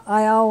always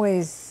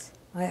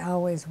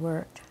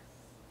worked.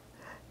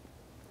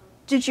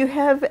 Did you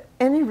have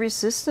any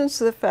resistance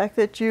to the fact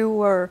that you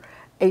were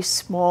a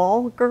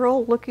small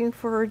girl looking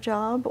for a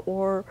job,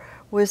 or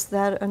was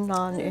that a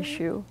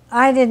non-issue?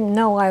 I didn't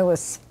know I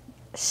was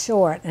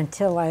short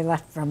until I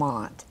left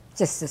Vermont,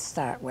 just to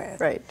start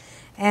with. Right.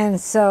 And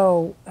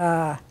so,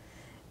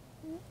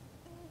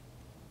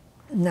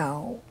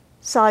 no.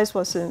 Size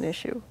wasn't an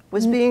issue.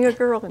 Was being a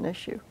girl an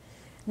issue?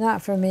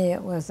 Not for me,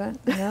 it wasn't,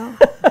 no.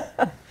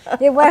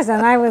 It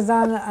wasn't. I was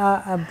on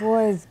a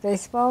boys'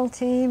 baseball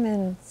team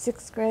in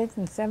 6th grade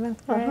and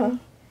 7th grade, uh-huh.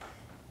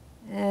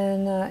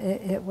 and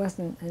it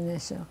wasn't an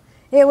issue.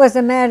 It was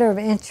a matter of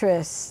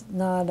interest,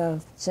 not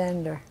of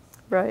gender.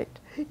 Right.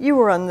 You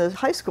were on the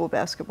high school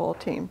basketball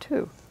team,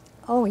 too.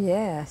 Oh,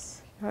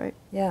 yes. Right.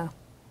 Yeah.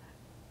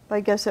 I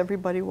guess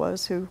everybody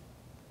was who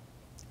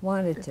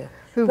wanted to.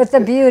 But the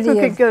beauty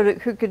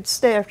who could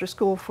stay after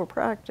school for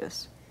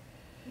practice.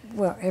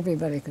 Well,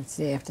 everybody could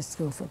stay after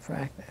school for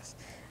practice.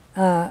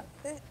 The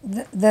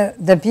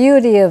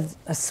beauty of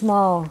a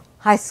small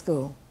high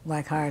school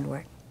like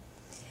Hardwick,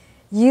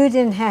 you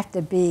didn't have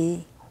to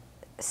be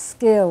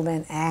skilled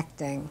in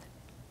acting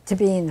to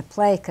be in the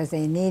play because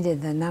they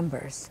needed the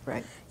numbers.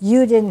 Right.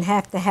 You didn't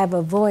have to have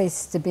a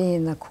voice to be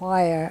in the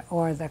choir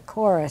or the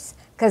chorus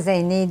because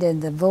they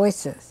needed the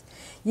voices.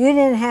 You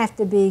didn't have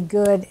to be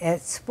good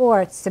at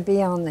sports to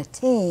be on the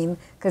team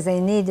because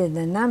they needed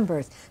the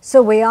numbers.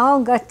 So we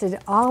all got to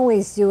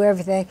always do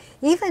everything,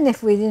 even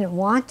if we didn't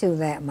want to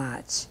that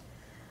much.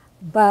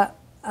 But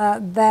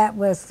that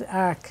was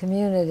our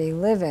community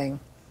living.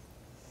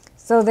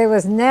 So there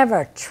was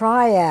never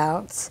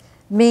tryouts,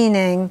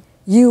 meaning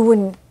you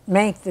wouldn't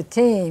make the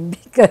team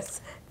because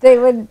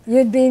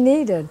you'd be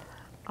needed.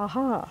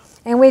 Uh-huh.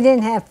 And we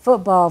didn't have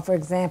football, for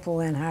example,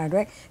 in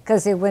Hardwick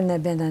because there wouldn't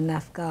have been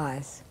enough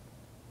guys.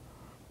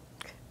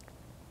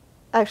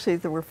 Actually,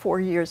 there were 4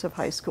 years of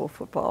high school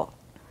football,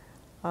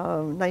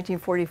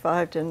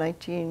 1945 to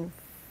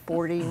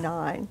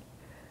 1949.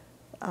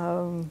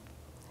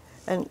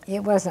 And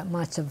it wasn't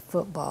much of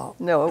football.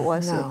 No, it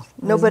wasn't.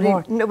 No,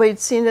 nobody'd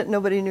seen it.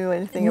 Nobody knew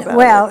anything about it.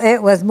 Well,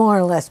 it was more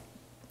or less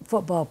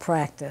football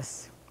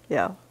practice.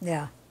 Yeah.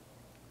 Yeah.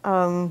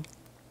 What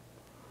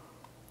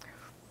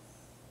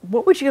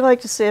would you like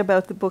to say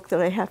about the book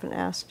that I haven't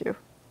asked you?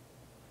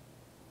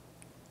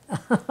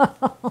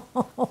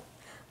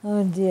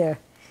 Oh dear.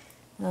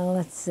 Well,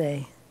 let's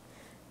see.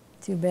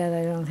 Too bad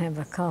I don't have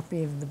a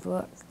copy of the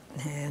book.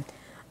 And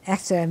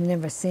actually, I've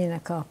never seen a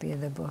copy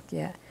of the book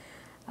yet.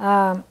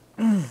 I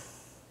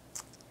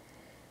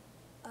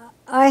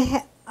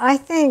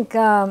think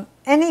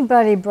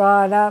anybody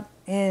brought up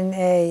in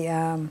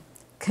a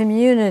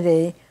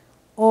community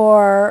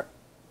or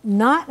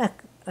not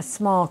a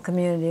small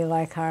community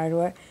like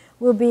Hardwick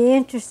will be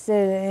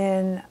interested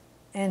in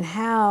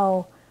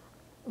how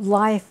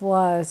life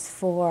was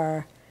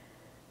for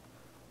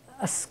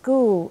a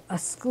school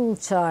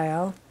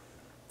child,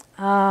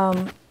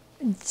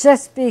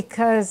 just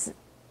because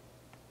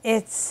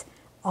it's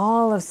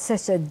all of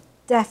such a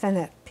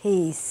definite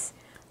piece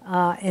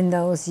in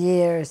those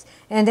years.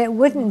 And it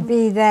wouldn't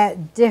be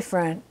that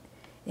different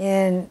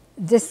in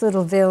this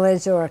little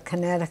village or a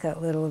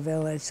Connecticut little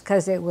village,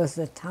 because it was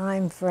the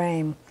time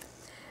frame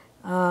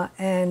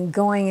and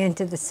going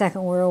into the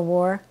Second World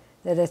War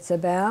that it's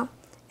about,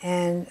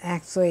 and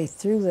actually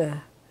through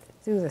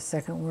the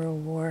Second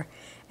World War.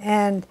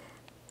 And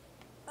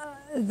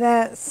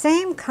that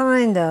same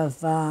kind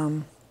of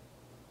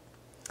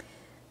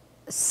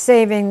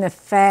saving the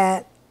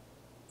fat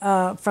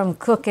from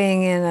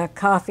cooking in a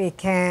coffee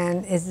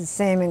can is the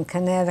same in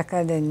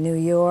Connecticut and New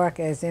York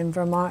as in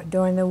Vermont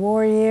during the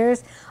war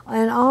years,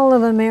 and all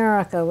of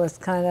America was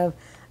kind of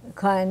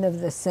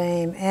the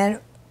same, and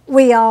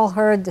we all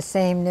heard the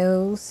same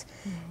news.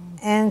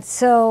 And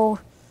so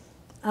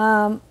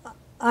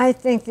I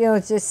think they'll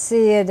just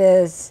see it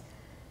as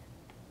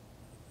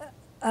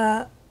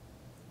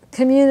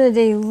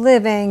community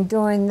living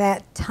during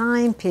that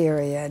time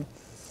period.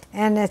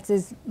 And it's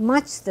as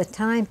much the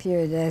time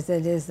period as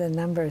it is the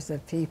numbers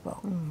of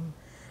people.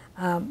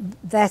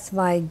 That's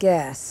my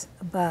guess.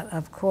 But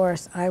of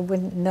course, I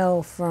wouldn't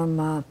know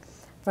from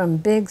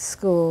big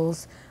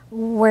schools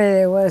where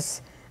there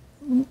was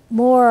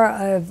more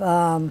of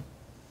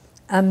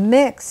a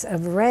mix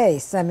of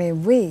race. I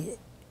mean,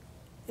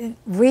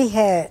 we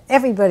had,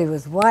 everybody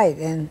was white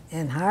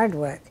in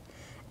Hardwick,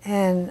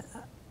 and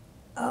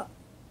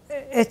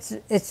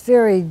it's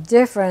very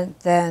different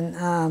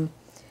than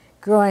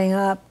growing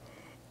up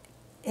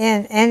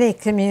in any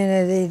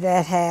community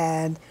that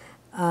had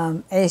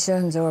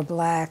Asians or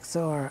blacks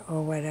or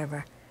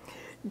whatever.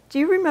 Do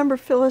you remember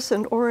Phyllis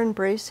and Orrin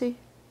Bracey?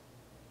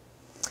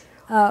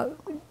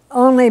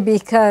 Only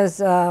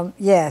because,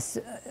 yes,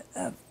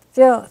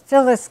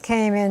 Phyllis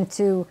came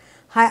into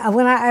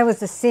when I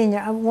was a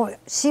senior.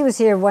 She was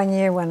here 1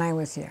 year when I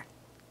was here.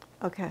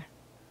 Okay.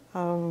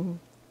 Orrin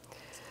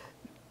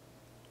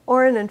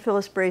and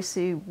Phyllis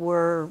Bracey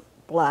were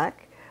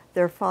black.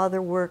 Their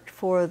father worked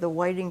for the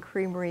Whiting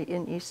Creamery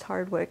in East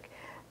Hardwick,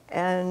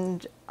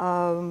 and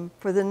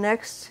for the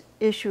next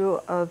issue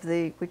of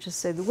which is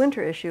say the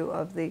winter issue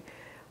of the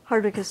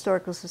Hardwick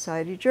Historical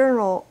Society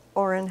Journal,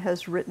 Orrin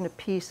has written a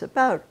piece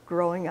about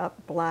growing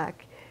up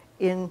black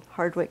in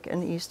Hardwick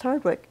and East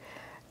Hardwick,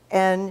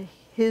 and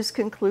his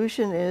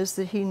conclusion is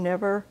that he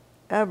never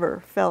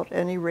ever felt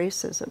any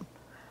racism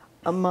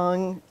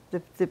among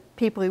the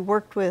people he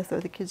worked with or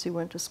the kids he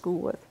went to school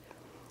with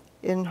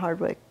in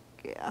Hardwick.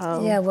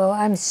 Yeah, well,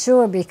 I'm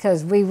sure,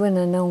 because we wouldn't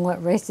have known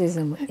what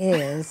racism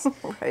is.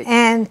 Right.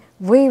 And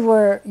we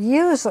were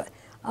usually,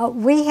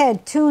 we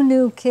had 2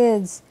 new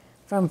kids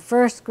from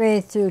 1st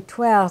grade through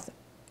 12th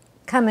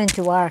come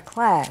into our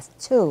class,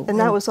 2. And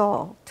that was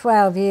all.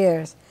 12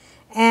 years.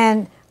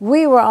 And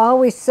we were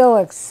always so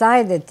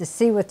excited to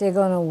see what they're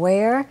going to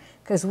wear,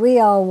 because we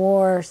all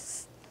wore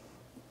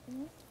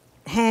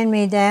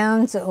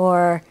hand-me-downs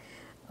or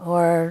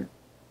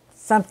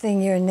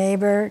something your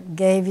neighbor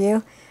gave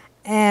you.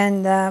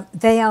 And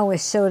they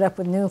always showed up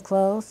with new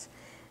clothes,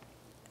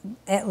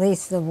 at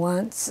least the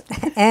once,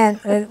 and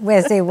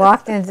as they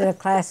walked into the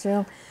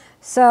classroom.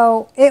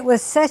 So it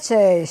was such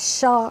a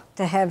shock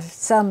to have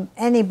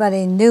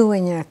anybody new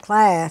in your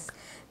class,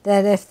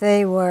 that if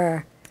they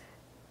were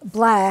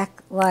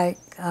black, like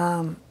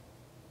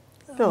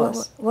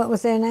Phyllis. What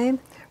was their name?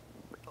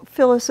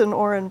 Phyllis and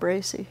Orrin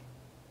Bracey.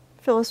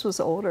 Phyllis was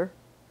older.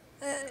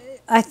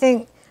 I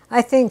think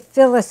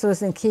Phyllis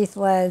was in Keith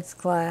Ladd's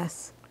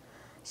class.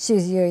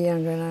 She's a year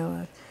younger than I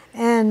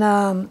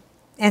was,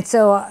 and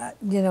so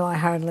you know, I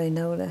hardly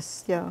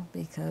noticed. Yeah.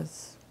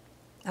 Because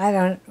I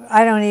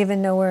don't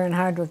even know where in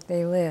Hardwick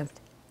they lived.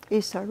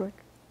 East Hardwick.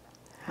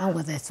 Oh,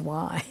 well, that's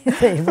why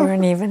they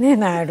weren't even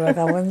in Hardwick.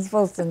 I wasn't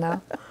supposed to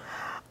know.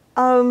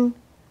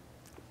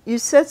 You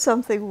said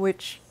something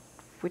which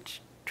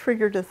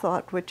triggered a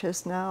thought, which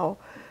is now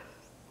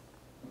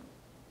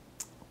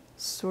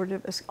sort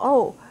of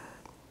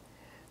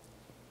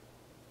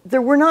there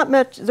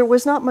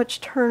was not much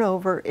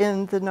turnover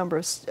in the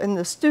numbers in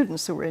the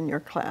students who were in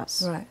your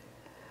class. Right.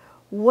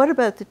 What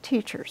about the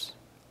teachers?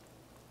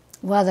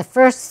 Well, the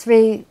first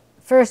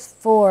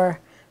four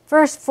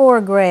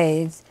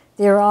grades,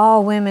 they were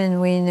all women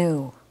we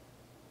knew.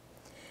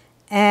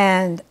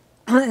 And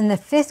in the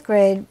 5th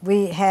grade,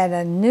 we had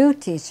a new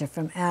teacher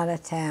from out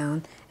of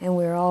town, and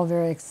we were all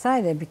very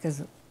excited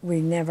because we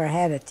never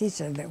had a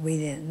teacher that we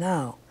didn't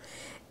know.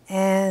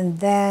 And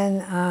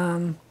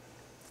then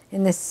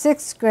in the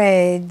 6th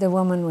grade, the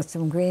woman was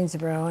from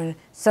Greensboro, and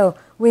so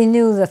we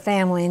knew the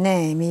family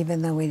name,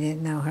 even though we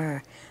didn't know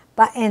her.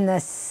 But in the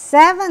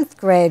 7th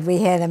grade, we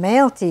had a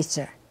male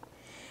teacher,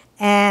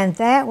 and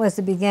that was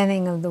the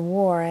beginning of the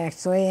war,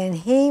 actually, and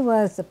he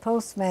was the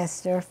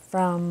postmaster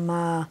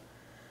from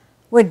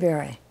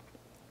Woodbury.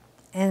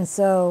 And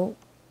so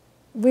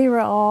we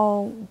were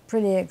all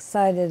pretty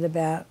excited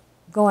about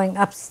going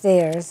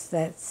upstairs,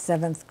 that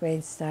 7th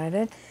grade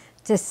started,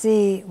 to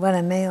see what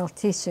a male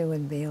teacher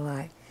would be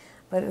like.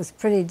 But it was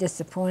pretty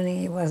disappointing.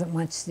 He wasn't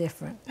much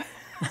different.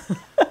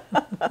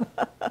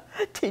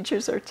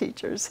 Teachers are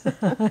teachers.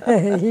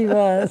 He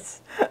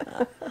was.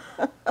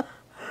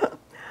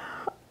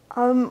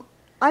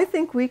 I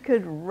think we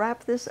could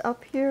wrap this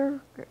up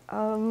here.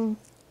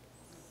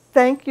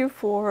 Thank you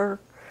for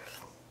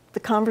the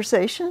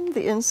conversation,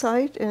 the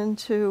insight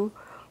into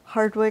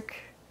Hardwick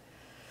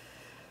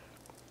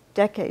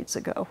decades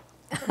ago.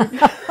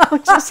 I'll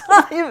just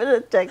leave it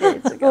at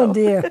decades ago. Oh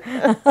dear.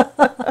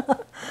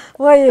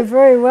 Well, you're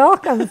very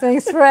welcome.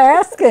 Thanks for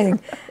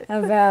asking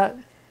about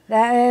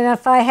that. And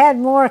if I had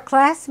more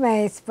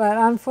classmates, but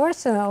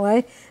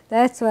unfortunately,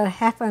 that's what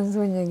happens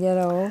when you get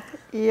old.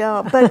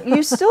 Yeah, but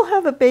you still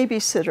have a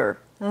babysitter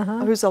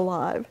who's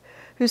alive,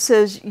 who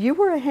says you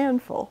were a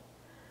handful.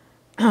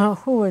 Oh,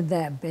 who would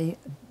that be?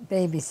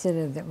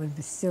 Babysitter that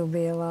would still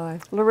be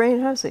alive?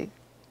 Lorraine Hussey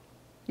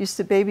used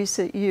to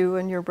babysit you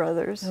and your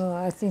brothers. Oh,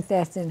 I think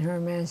that's in her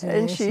imagination.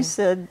 And she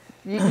said,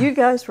 you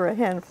guys were a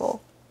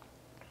handful.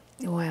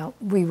 Well,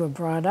 we were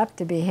brought up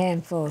to be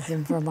handfuls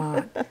in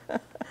Vermont.